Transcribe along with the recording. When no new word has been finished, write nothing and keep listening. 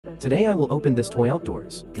Today I will open this toy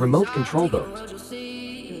outdoors remote control boat.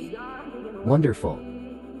 Wonderful.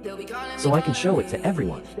 So I can show it to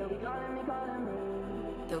everyone.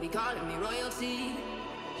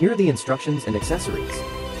 Here are the instructions and accessories.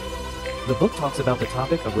 The book talks about the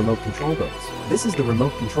topic of remote control boats. This is the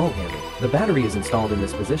remote control handle. The battery is installed in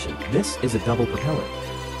this position. This is a double propeller,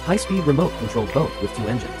 high-speed remote controlled boat with 2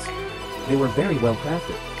 engines. They were very well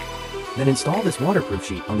crafted. Then install this waterproof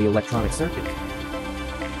sheet on the electronic circuit.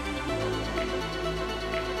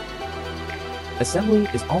 Assembly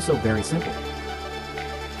is also very simple.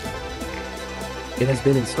 It has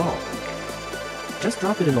been installed. Just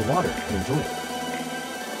drop it in the water and enjoy it.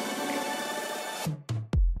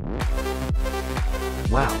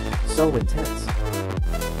 Wow, so intense.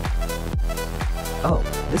 Oh,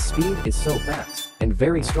 this speed is so fast and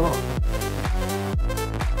very strong.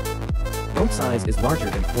 Boat size is larger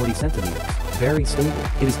than 40 centimeters. Very stable.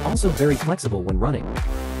 It is also very flexible when running.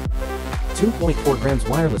 2.4 grams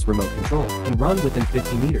wireless remote control can run within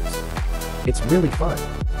 50 meters. It's really fun.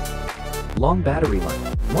 Long battery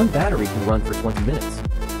life. One battery can run for 20 minutes.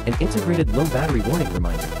 An integrated low battery warning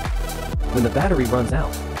reminder. When the battery runs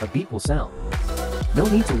out, a beep will sound. No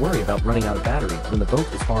need to worry about running out of battery when the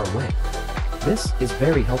boat is far away. This is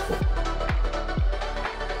very helpful.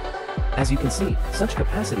 As you can see, such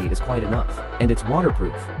capacity is quite enough, and it's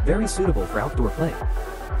waterproof, very suitable for outdoor play.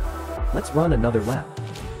 Let's run another lap.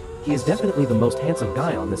 He is definitely the most handsome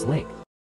guy on this lake.